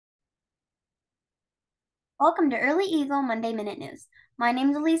Welcome to Early Eagle Monday Minute News. My name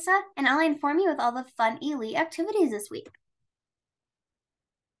is Elisa, and I'll inform you with all the fun elite activities this week.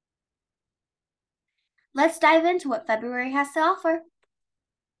 Let's dive into what February has to offer.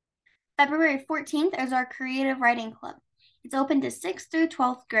 February 14th is our Creative Writing Club. It's open to 6th through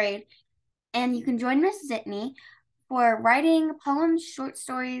 12th grade, and you can join Miss Zitney for writing poems, short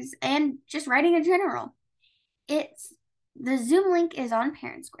stories, and just writing in general. The Zoom link is on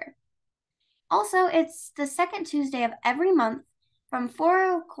Parent Square. Also, it's the second Tuesday of every month from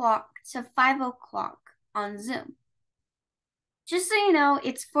 4 o'clock to 5 o'clock on Zoom. Just so you know,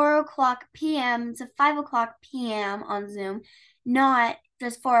 it's 4 o'clock p.m. to 5 o'clock p.m. on Zoom, not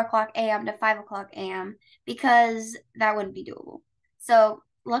just 4 o'clock a.m. to 5 o'clock a.m. because that wouldn't be doable. So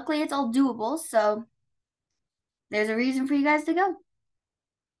luckily it's all doable, so there's a reason for you guys to go.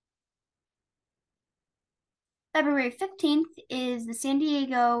 February 15th is the San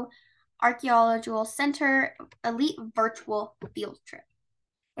Diego Archaeological Center Elite Virtual Field Trip.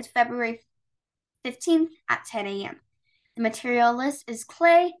 It's February 15th at 10 a.m. The material list is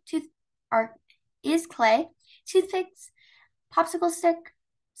clay, toothpicks, popsicle stick,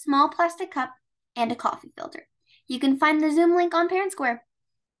 small plastic cup, and a coffee filter. You can find the Zoom link on Parent Square.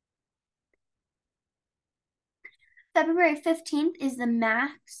 February 15th is the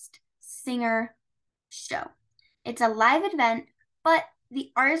Masked Singer Show. It's a live event, but the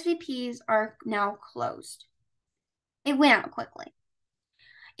RSVPs are now closed. It went out quickly.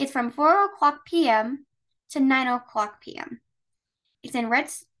 It's from 4 o'clock p.m. to 9 o'clock p.m. It's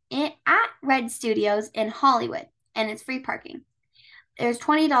at Red Studios in Hollywood, and it's free parking. There's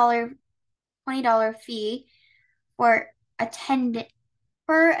 $20 fee for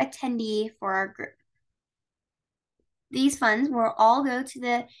per attendee for our group. These funds will all go to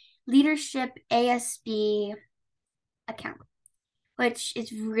the Leadership ASB account, which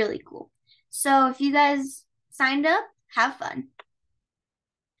is really cool. So if you guys signed up, have fun.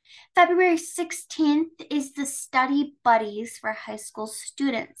 February 16th is the Study Buddies for high school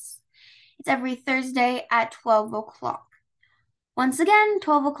students. It's every Thursday at 12 o'clock. Once again,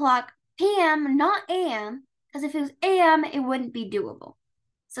 12 o'clock p.m., not a.m., because if it was a.m., it wouldn't be doable.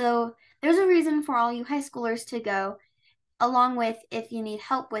 So there's a reason for all you high schoolers to go, along with if you need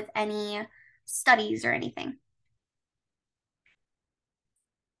help with any studies or anything.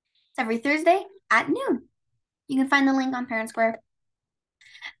 It's every Thursday at noon. You can find the link on Parent Square.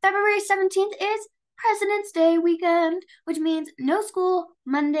 February 17th is President's Day weekend, which means no school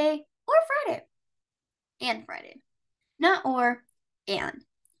Monday or Friday. And Friday. Not or, and.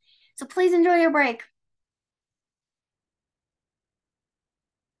 So please enjoy your break.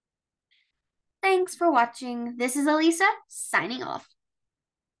 Thanks for watching. This is Elisa signing off.